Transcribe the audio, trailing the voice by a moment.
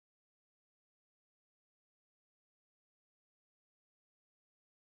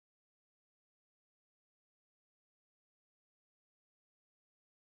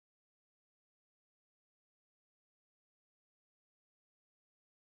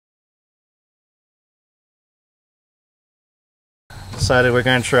decided we're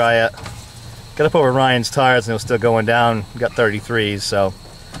going to try it. Got up over Ryan's tires and it was still going down. We got 33s, so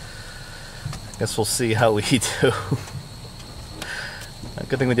I guess we'll see how we do.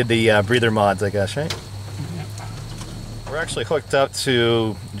 Good thing we did the breather mods, I guess, right? We're actually hooked up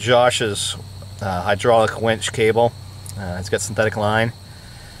to Josh's hydraulic winch cable. It's got synthetic line,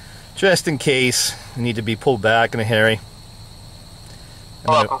 just in case we need to be pulled back in a hurry.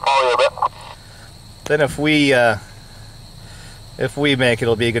 Then if we make it,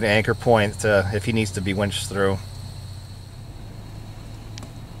 it'll be a good anchor point if he needs to be winched through.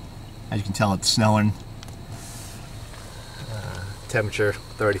 As you can tell, it's snowing. Temperature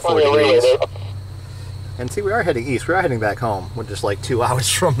 34 degrees. And see, we are heading east. We are heading back home. We're just like 2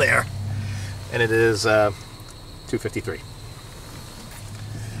 hours from there. And it is 2:53.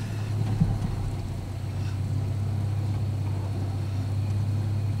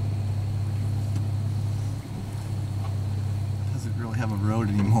 Doesn't really have a road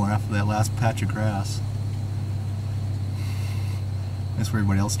anymore after that last patch of grass. That's where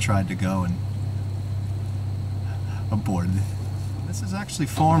everybody else tried to go and aborted. This is actually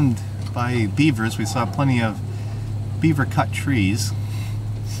formed by beavers. We saw plenty of beaver cut trees.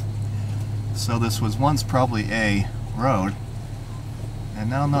 So this was once probably a road, and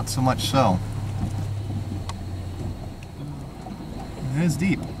now not so much so. It is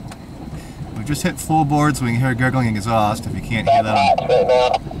deep. We've just hit full board, so we can hear gurgling exhaust if you can't hear that.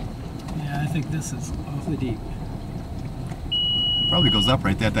 Yeah, I think this is awfully deep. Probably goes up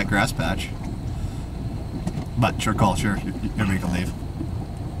right there at that grass patch. But sure call, sure. Everybody can leave.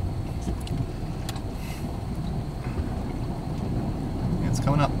 Yeah, it's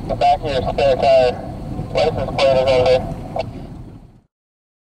coming up. The back of your spare tire. License plate is over there.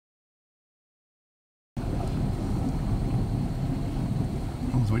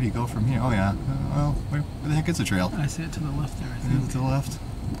 Where do you go from here? Oh yeah. Well, where the heck is the trail? I see it to the left there, I think. To the left.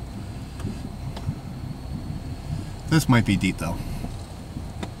 This might be deep though.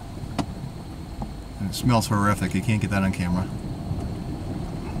 And it smells horrific. You can't get that on camera.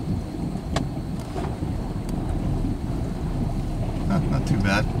 Not too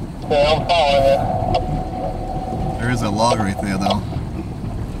bad. Yeah, I'm following you. There is a log right there though.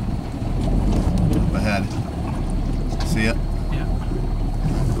 Up ahead. See it? Yeah.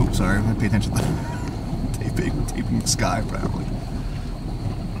 Oops, sorry. I'm gonna pay attention to the taping the sky probably.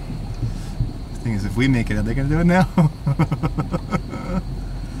 The thing is, if we make it, are they gonna do it now?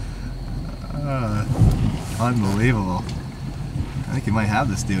 Unbelievable. I think you might have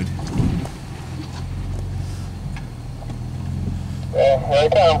this dude. Yeah, here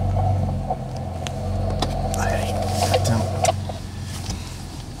they come.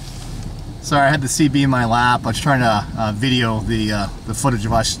 Sorry, I had the CB in my lap. I was trying to video the footage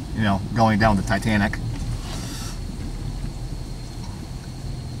of us, going down the Titanic.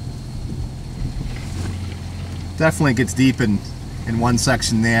 Definitely gets deep in one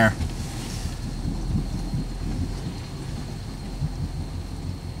section there.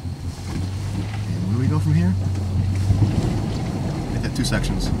 And where do we go from here? I got 2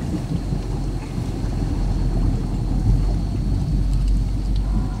 sections.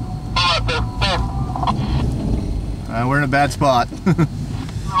 We're in a bad spot.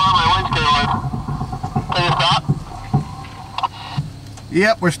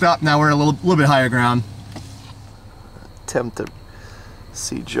 Yep, we're stopped now. We're a little bit higher ground. Attempt to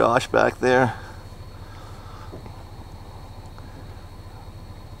see Josh back there.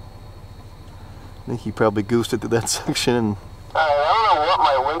 I think he probably goosed it to that section. I don't know what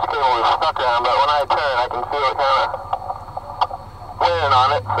my winch cable is stuck on, but when I turn, I can feel it kind of wearing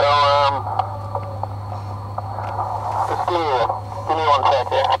on it. So, just give me 1 sec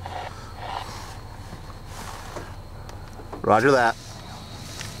here. Roger that.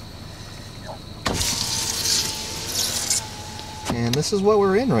 And this is what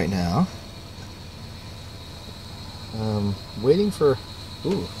we're in right now. Waiting for,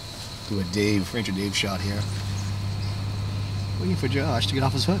 do a Ranger Dave shot here. Waiting for Josh to get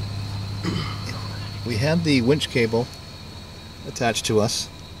off his hood. We had the winch cable attached to us,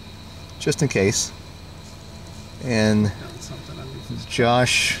 just in case. And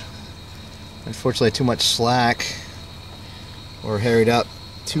Josh, unfortunately, too much slack or harried up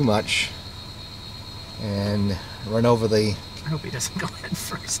too much and run over the I hope he doesn't go head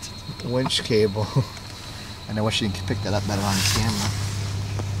first. winch cable. And I wish you could pick that up better on the camera.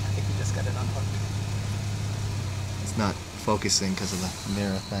 I think he just got it unhooked. It's not focusing because of the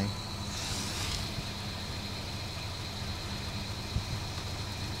mirror thing.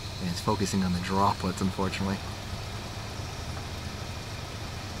 Yeah, it's focusing on the droplets, unfortunately.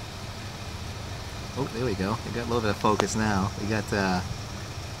 Oh, there we go. We got a little bit of focus now. We got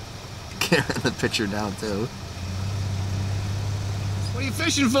Karen in the picture now too. What are you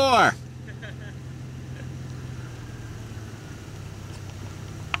fishing for?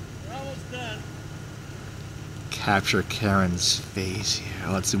 We're almost done. Capture Karen's face here.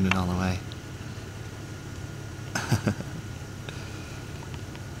 Oh, it's zoomed in all the way.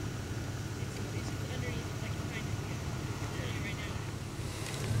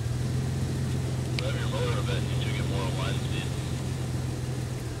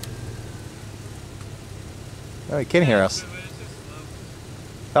 Oh, he can hear us.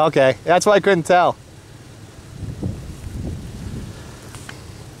 Okay, that's why I couldn't tell.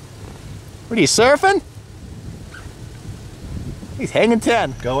 What are you, surfing? He's hanging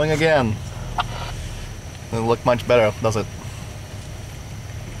 10. Going again. Doesn't look much better, does it?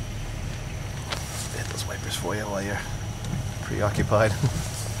 Hit those wipers for you while you're preoccupied.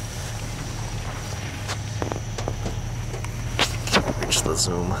 Reach the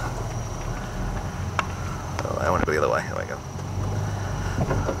zoom. Oh, I want to go the other way. There we go.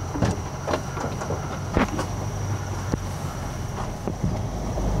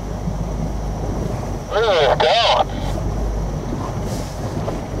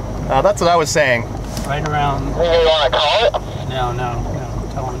 That's what I was saying. Right around. You want to call it? No.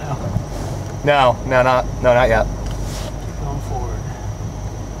 Tell him now. No, not yet. Keep going forward.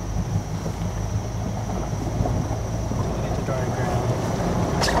 Get to dry ground.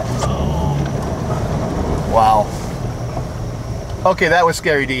 Wow. Okay, that was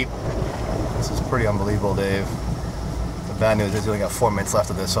scary deep. This is pretty unbelievable, Dave. The bad news is we only got 4 minutes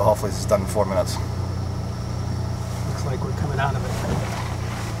left of this, so hopefully this is done in 4 minutes. Looks like we're coming out of it.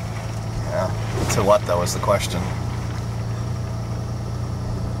 Yeah. To what, though, is the question.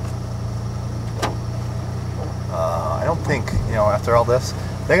 I don't think, after all this,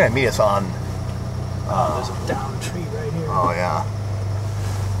 they're going to meet us on... There's a down tree right here. Oh, yeah.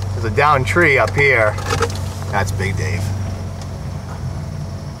 There's a down tree up here. That's big, Dave.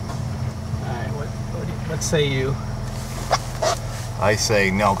 Alright, what say you? I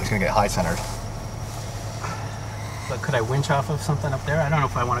say no, because it's going to get high-centered. But could I winch off of something up there? I don't know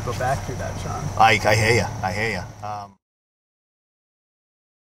if I want to go back through that, Sean. I hear you. I hear you.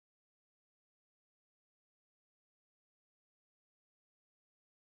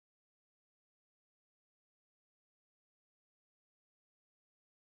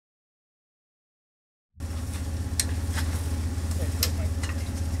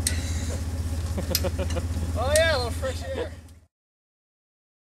 Oh yeah, a little fresh air.